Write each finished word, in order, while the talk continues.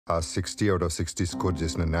ఆ 60 out of 60 score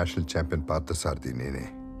చేసిన national champion Parthasarathi నేనే.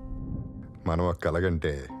 మనం ఒక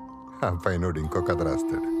కలగంటే ఆ పైనోడు ఇంకో కథ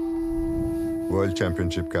రాస్తాడు. వరల్డ్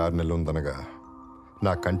ఛాంపియన్షిప్కి 6 నెలలు ఉందనగా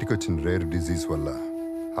నా కంటికి వచ్చిన రేర్ డిజీజ్ వల్ల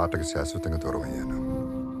ఆటకు శాశ్వతంగా దూరం అయ్యాను.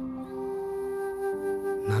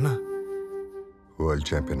 నానా, వరల్డ్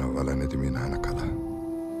ఛాంపియన్ అవ్వాలనేది మీ నాన్న కళ.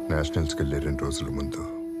 నేషనల్స్కి వెళ్ళే 2 రోజుల ముందు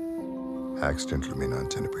యాక్సిడెంట్లో మీ నాన్న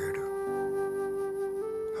చనిపోయాడు.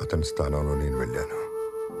 అతని స్థానంలో నేను వెళ్ళాను.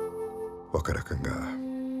 ఒక రకంగా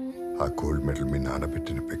ఆ గోల్డ్ మెడల్ మీ నాన్న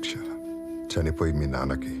పెట్టిన భిక్ష. చనిపోయి మీ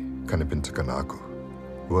నాన్నకి కనిపించక నాకు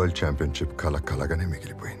వరల్డ్ ఛాంపియన్షిప్ కలగానే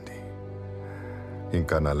మిగిలిపోయింది.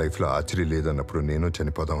 ఇంకా నా లైఫ్లో ఆశ్చర్యం లేదన్నప్పుడు నేను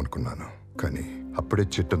చనిపోదాం అనుకున్నాను. కానీ అప్పుడే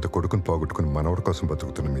చెట్టంత కొడుకుని పోగొట్టుకుని మనవడి కోసం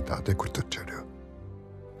బతుకుతున్న మీ తాతయ్య గుర్తొచ్చాడు.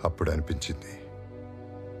 అప్పుడు అనిపించింది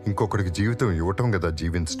ఇంకొకడికి జీవితం ఇవ్వటం కదా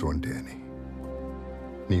జీవించటం అంటే అని.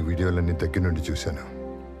 నీ వీడియోలన్నీ దగ్గర నుండి చూశాను.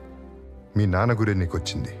 మీ నాన్న గురి నీకు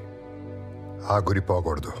వచ్చింది, ఆ గురి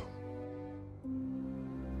పోకూడదు.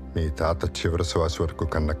 మీ తాత చివరి శ్వాస వరకు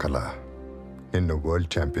కన్న కళ నిన్ను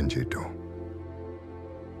వరల్డ్ ఛాంపియన్ చేయటం.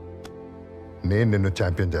 నేను నిన్ను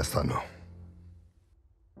ఛాంపియన్ చేస్తాను.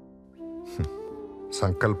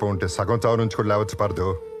 సంకల్పం ఉంటే సగం చావు నుంచి కూడా లేవచ్చు పడదు.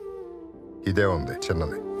 ఇదే ఉంది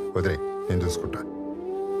చిన్నది, వదిలే, నేను చూసుకుంటా.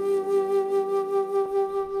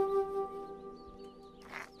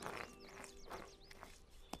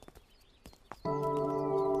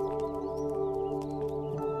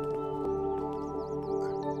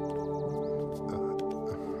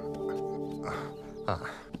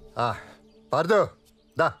 పార్దు,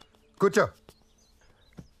 దా కూర్చో.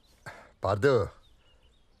 పార్దు,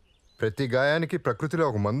 ప్రతి గాయానికి ప్రకృతిలో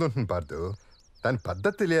ఒక మందు ఉంటుంది పార్దు. దాని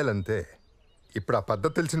పద్ధతి తెలియాలంతే. ఇప్పుడు ఆ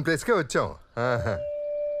పద్ధతి తెలిసిన ప్లేస్కే వచ్చాం.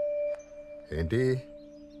 ఏంటి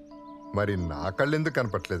మరి నా కళ్ళు ఎందుకు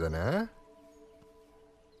కనపట్లేదనా?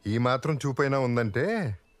 ఈ మాత్రం చూపైనా ఉందంటే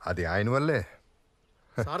అది ఆయన వల్లే.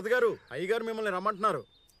 సారథి గారు, అయ్యగారు మిమ్మల్ని రమ్మంటున్నారు.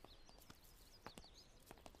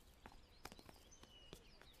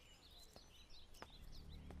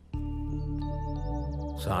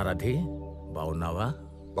 సారథి, బాగున్నావా?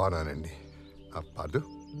 బాగున్నానండి. పార్దు,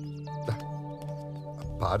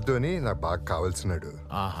 పార్దు అని నాకు బాగా కావాల్సినాడు.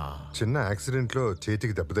 చిన్న యాక్సిడెంట్లో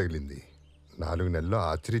చేతికి దెబ్బ తగిలింది. 4 నెలల్లో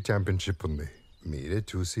ఆర్చరీ ఛాంపియన్షిప్ ఉంది. మీరే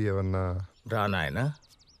చూసి ఏమన్నా. రా నాయనా.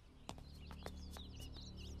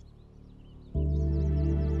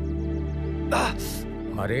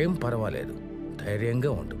 మరేం పర్వాలేదు,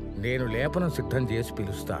 ధైర్యంగా ఉండు. నేను లేపనం సిద్ధం చేసి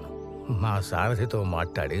పిలుస్తాను. మా సారథితో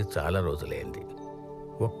మాట్లాడి చాలా రోజులైంది.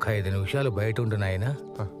 ఒక్క 5 నిమిషాలు బయట ఉండు నాయనా.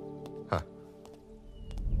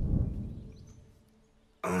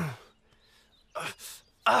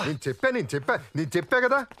 నేను చెప్పా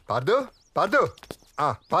కదా పార్దు. పార్దు,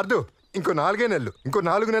 పార్దు, ఇంకో 4 నెలలు, ఇంకో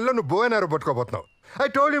 4 నెలల్లో నువ్వు బోయనారో పట్టుకోబోతున్నావు. I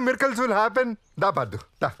told you miracles will happen. The Pardhu,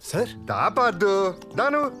 the sir, దా పార్దు,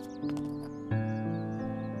 దాను.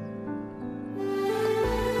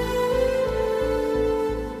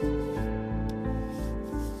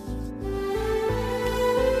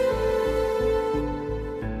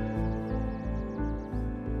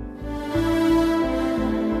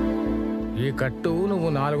 ఈ కట్టు నువ్వు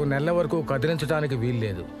 4 నెలల వరకు కదిలించడానికి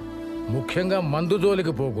వీల్లేదు. ముఖ్యంగా మందు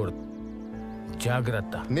జోలికి పోకూడదు.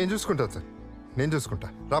 జాగ్రత్త. నేను చూసుకుంటా సార్, నేను చూసుకుంటా.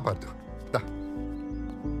 రా పార్దు, దా.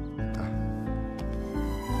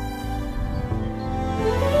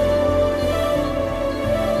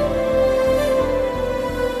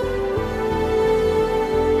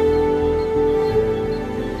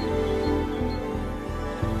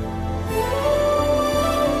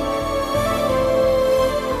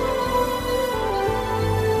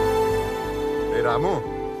 రాము,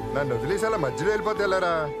 నన్ను వదిలేసేలా మధ్యలో వెళ్ళిపోతే వెళ్ళారా?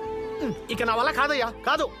 ఇక నా వల్ల కాదయ్యా.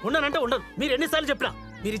 కాదు, ఉండనంటే ఉండదు. మీరు ఎన్నిసార్లు చెప్పినా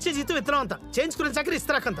మీరు ఇచ్చే జీతం విత్తనం అంతా, చేయించుకునే చాకరీ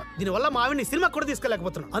ఇస్తారాకంత. దీనివల్ల మా ఆవిడ్ని సినిమా కూడా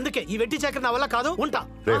తీసుకెళ్ళకపోతున్నాను. అందుకే ఈ వెట్టి చాకరీ నా వల్ల కాదు. ఉంటా.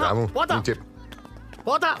 పోతా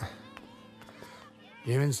పోతా.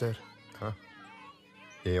 ఏమైంది సార్?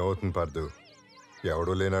 ఏమవుతుంది పార్దు?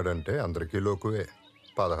 ఎవడూ లేనాడంటే అందరికీ లోకువే.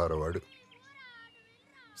 16వ వాడు.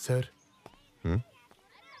 సార్,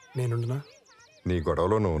 నేనుండునా? నీ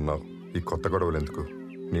గొడవలో నువ్వు ఉన్నావు. ఈ కొత్త గొడవలు ఎందుకు?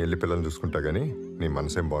 నీ వెళ్ళి పిల్లల్ని చూసుకుంటా గానీ నీ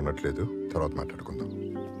మనసేం బాగున్నట్లేదు. తర్వాత మాట్లాడుకుందాం.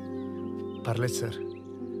 పర్లేదు సార్,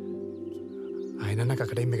 అయినా నాకు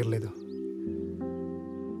అక్కడేం మిగలలేదు.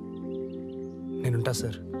 నేనుంటా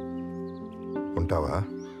సార్. ఉంటావా?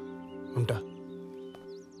 ఉంటా.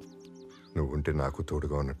 నువ్వు ఉంటే నాకు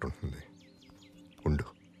తోడుగా ఉన్నట్టుంటుంది. ఉండు.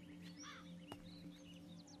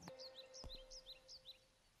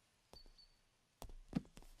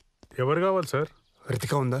 ఎవరు కావాలి సార్?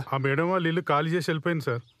 రితిక ఉందా? ఆ మేడం వాళ్ళు ఇల్లు ఖాళీ చేసి వెళ్ళిపోయింది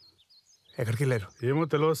సార్. ఎక్కడికి వెళ్ళారు? ఏమో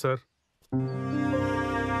తెలియదు సార్.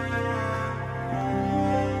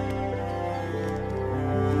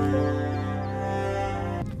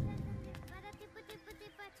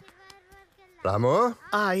 రాము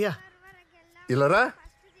అయ్యా ఇలారా.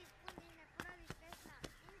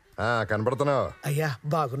 కనపడుతున్నావు. అయ్యా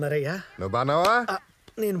బాగున్నారయ్యా? నువ్వు బాగున్నావా?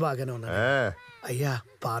 నేను బాగానే ఉన్నా. అయ్యా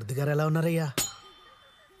పార్థి గారు ఎలా ఉన్నారయ్యా?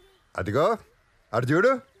 అదిగో అటు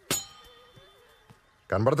చూడు,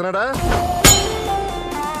 కనపడుతున్నాడా?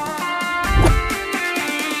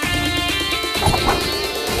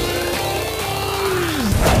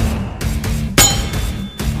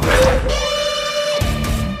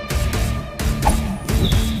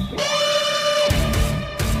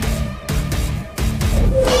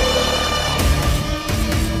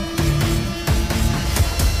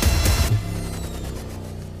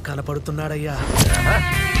 కనపడుతున్నాడయ్యా.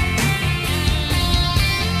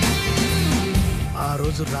 ఆ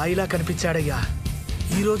రోజు రాయిలా కనిపించాడయ్యా,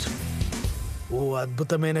 ఈరోజు ఓ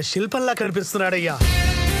అద్భుతమైన శిల్పంలా కనిపిస్తున్నాడయ్యా.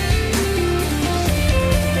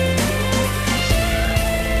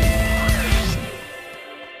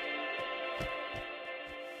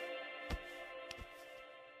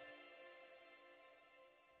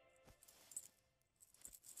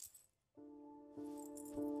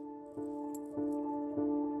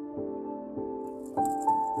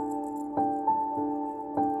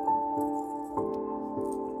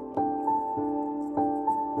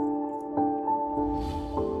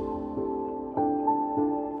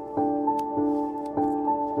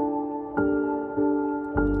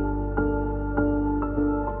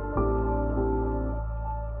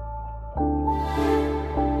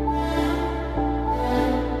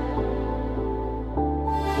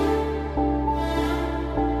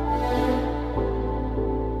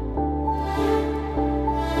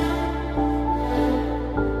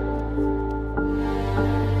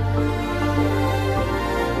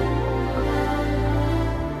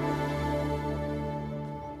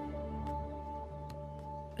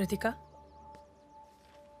 రితిక,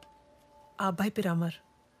 ఆ అబ్బాయి పేరు అమర్,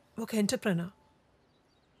 ఒక ఎంటర్ప్రెనర్.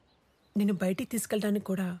 నేను బయటికి తీసుకెళ్ళడానికి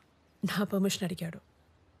కూడా నా పర్మిషన్ అడిగాడు.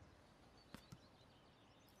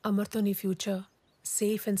 అమర్తో నీ ఫ్యూచర్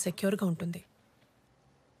సేఫ్ అండ్ సెక్యూర్గా ఉంటుంది.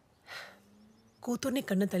 కూతుర్ని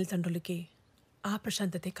కన్న తల్లిదండ్రులకి ఆ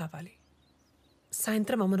ప్రశాంతతే కావాలి.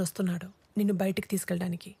 సాయంత్రం అమర్ వస్తున్నాడు నిన్ను బయటికి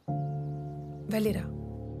తీసుకెళ్ళడానికి. వెళ్ళిరా.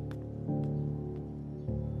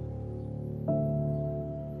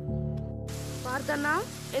 పార్థన్నా,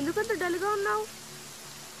 ఎందుకంత డల్గా ఉన్నావు?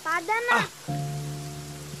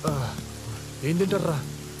 ఏం తింటారా?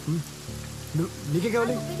 నీకే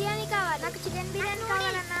కావాలి? బిర్యానీ కావాలి. నాకు చికెన్ బిర్యానీ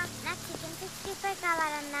కావాలన్నా. నాకు చికెన్ 65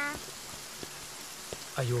 కావాలన్నా.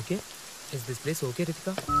 Are you okay? Is this place okay,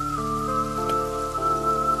 Ritika?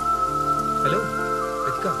 Hello,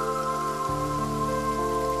 Ritika.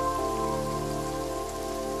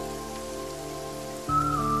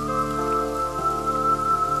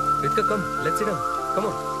 Ritika, come. Let's sit down. Come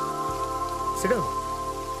on. Sit down.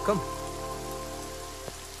 Come.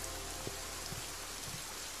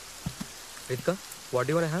 Ritika, what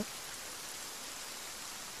do you want to have?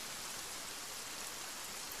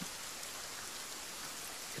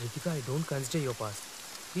 Ritika, I don't consider your past.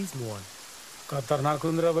 Please move on. ఖతర్నాక్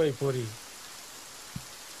ఉందిరా bye పోరి.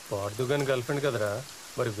 పార్దుగాని girl friend కదరా,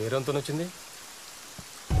 మరి వేరేంతో వచ్చింది?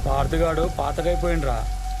 పార్థగాడు పాతకైపోయిండ్రా,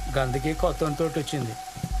 గందుకి కొత్త వచ్చింది.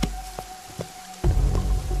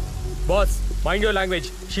 Boss, mind your language.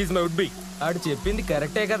 She my would be. ఆడు చెప్పింది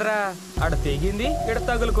కరెక్టే కదరా, ఆడ తెగింది ఇక్కడ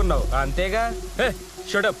తగులుకున్నావు అంతేగా. హే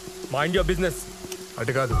shut up, mind your business.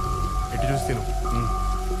 అటు కాదు, ఇటు చూసి తిను.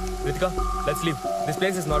 Ritika, let's leave. This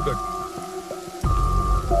place is not good.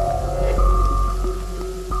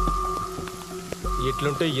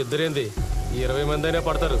 ఇట్లుంటే ఇద్దరేంది 20 మంది అయినా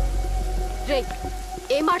పడతారు. రే,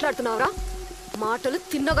 ఏం మాట్లాడుతున్నావురా? మాటలు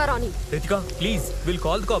తిన్నగా రాని. Ritika, please, we'll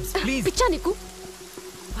call the cops. Please. పిచ్చా నీకు?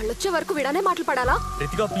 వాళ్ళు వచ్చే వరకు వీడనే మాటలు పడాలా?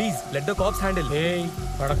 Ritika, please, let the cops handle. ఏయ్,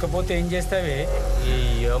 పడకపోతే ఏం చేస్తావే? ఈ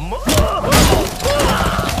అమ్మ.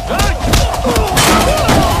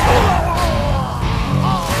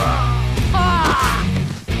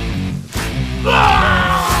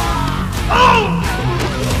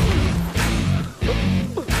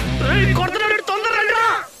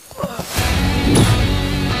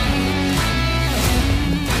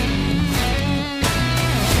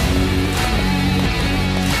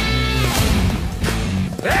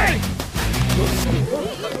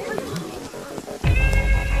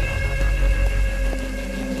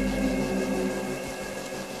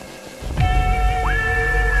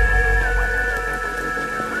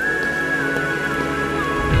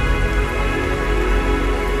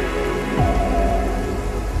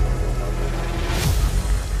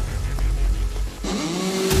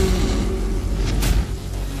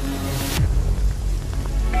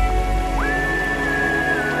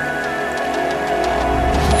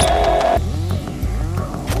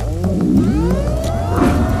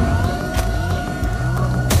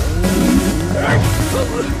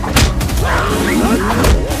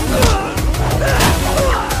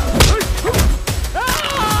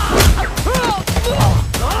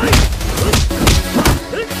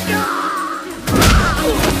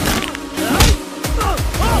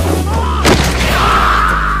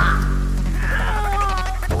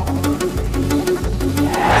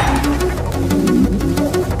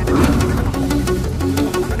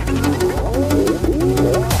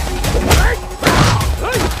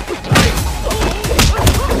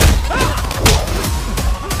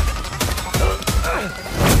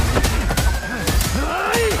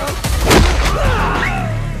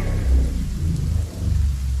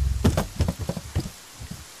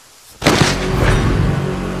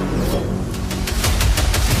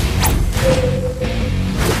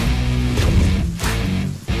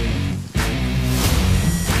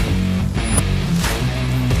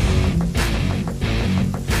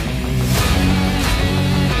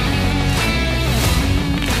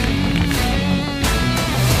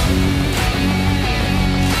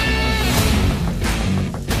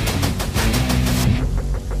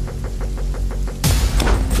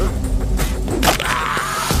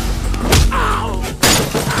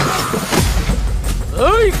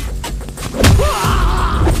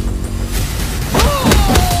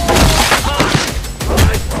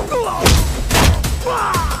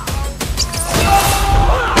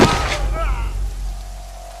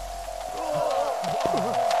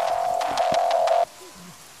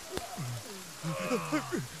 Ketika,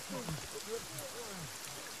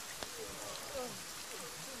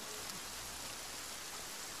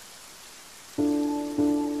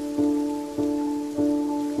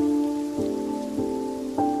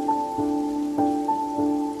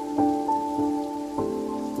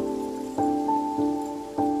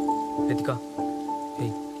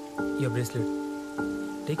 hey, your bracelet.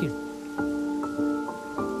 Take it.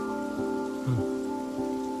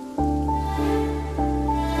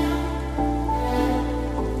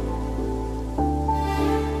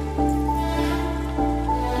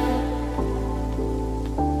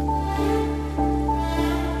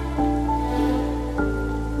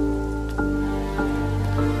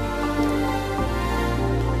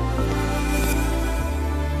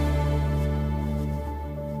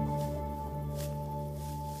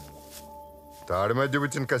 తాడి మీద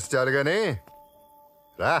చూపించిన కసి చాలు కానీ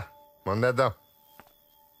రా ముందేద్దాం.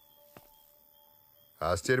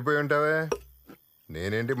 ఆశ్చర్యపోయి ఉంటావే,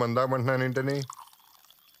 నేనేంటి మందామంటున్నానేంటని.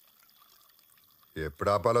 ఎప్పుడు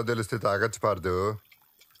ఆపాలో తెలిస్తే తాగొచ్చు పార్దు,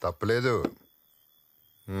 తప్పలేదు.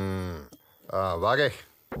 వాగే.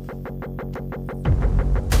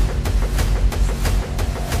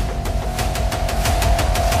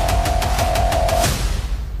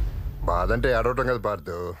 బాధంటే ఏడవటం కదా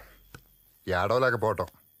పార్దు, ఏడవలేకపోవటం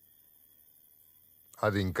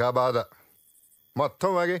అది ఇంకా బాధ. మొత్తం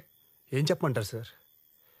వాగే. ఏం చెప్పమంటారు సార్?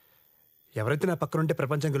 ఎవరైతే నా పక్కన ఉంటే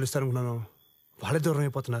ప్రపంచం గెలుస్తారనుకున్నానో వాళ్ళే దూరం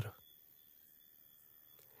అయిపోతున్నారు.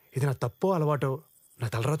 ఇది నా తప్పో అలవాటో నా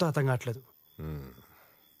తలరాతో అర్థం కావట్లేదు.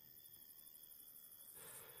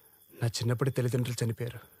 నా చిన్నప్పటి తల్లిదండ్రులు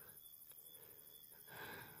చనిపోయారు,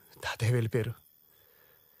 తాతయ్య వెళ్ళిపోయారు.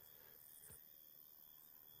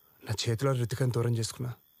 నా చేతిలో రితికను దూరం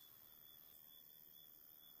చేసుకున్నా.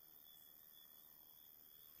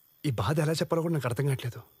 ఈ బాధ ఎలా చెప్పాలో కూడా నాకు అర్థం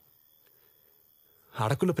కావట్లేదు.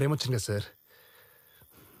 అడకుల్లో ప్రేమ వచ్చింది కదా సార్,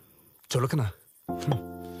 చులకనా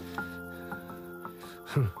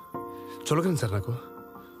చులకను సార్ నాకు.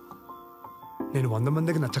 నేను 100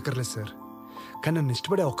 మందికి నచ్చక్కర్లేదు సార్, కానీ నన్ను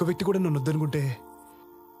ఇష్టపడే ఒక్క వ్యక్తి కూడా నన్ను వద్దనుకుంటే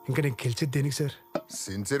ఇంకా నేను గెలిచేది దేనికి సార్?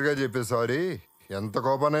 సిన్సియర్గా చెప్పే సారీ ఎంత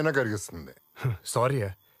కోపానైనా కరిగిస్తుంది.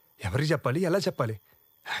 సారీయా? ఎవరికి చెప్పాలి, ఎలా చెప్పాలి?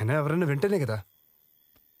 అయినా ఎవరైనా వింటేనే కదా.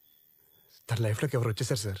 తన లైఫ్లోకి ఎవరు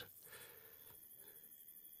వచ్చేసారు సార్.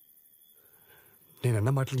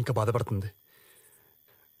 నేనన్న మాటలు ఇంకా బాధపడుతుంది.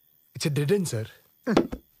 It's a dead end sir.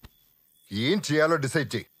 ఏం చేయాలో డిసైడ్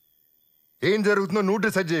చేయి. ఏం జరుగుతుందో నువ్వు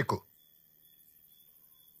డిసైడ్ చేయకు.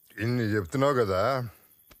 ఇన్ని చెప్తున్నావు కదా,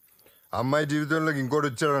 అమ్మాయి జీవితంలోకి ఇంకోటి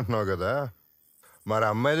వచ్చాడంటున్నావు కదా, మరి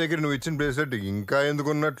అమ్మాయి దగ్గర నువ్వు ఇచ్చిన బ్రేస్లెట్ ఇంకా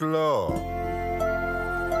ఎందుకున్నట్లో?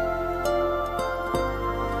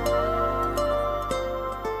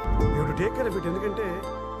 టేక్ కేర్ ఆఫ్ ఇట్, ఎందుకంటే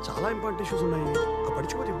చాలా ఇంపార్టెంట్ ఇష్యూస్ ఉన్నాయి. ఆ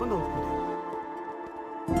పడిచిపోతే ఇబ్బంది అవుతుంది.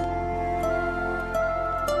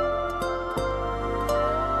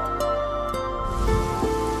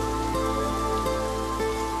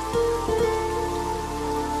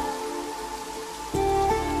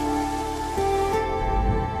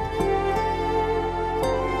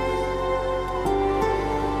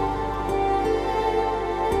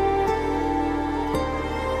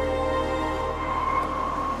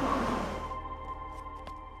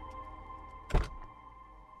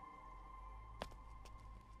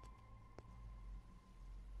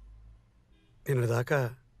 నేను దాకా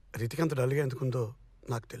రితికంత డల్గా ఎందుకుందో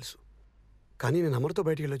నాకు తెలుసు, కానీ నేను అమర్తో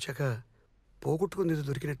బయటికి వెళ్ళొచ్చాక పోగొట్టుకుంది ఏదో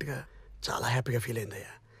దొరికినట్టుగా చాలా హ్యాపీగా ఫీల్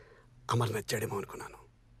అయిందయ్యా. అమర్ నచ్చాడేమో అనుకున్నాను,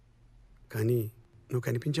 కానీ నువ్వు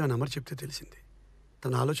కనిపించావని అమర్ చెప్తే తెలిసింది.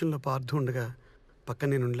 తన ఆలోచనలో పార్థు ఉండగా పక్కన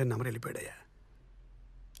నేను ఉండలేని అమర్ వెళ్ళిపోయాడయ్యా.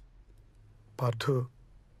 పార్థు,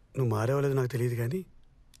 నువ్వు మారేవలేదు నాకు తెలియదు, కానీ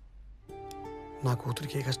నా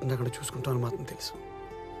కూతురికి ఏ కష్టం రాకుండా చూసుకుంటాను మాత్రం తెలుసు.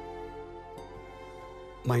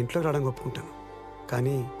 మా ఇంట్లోకి రావడానికి ఒప్పుకుంటాను,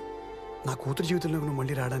 కానీ నా కూతురు జీవితంలో నువ్వు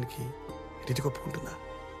మళ్ళీ రావడానికి రీతికి ఒప్పుకుంటుందా?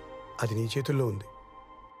 అది నీ చేతుల్లో ఉంది.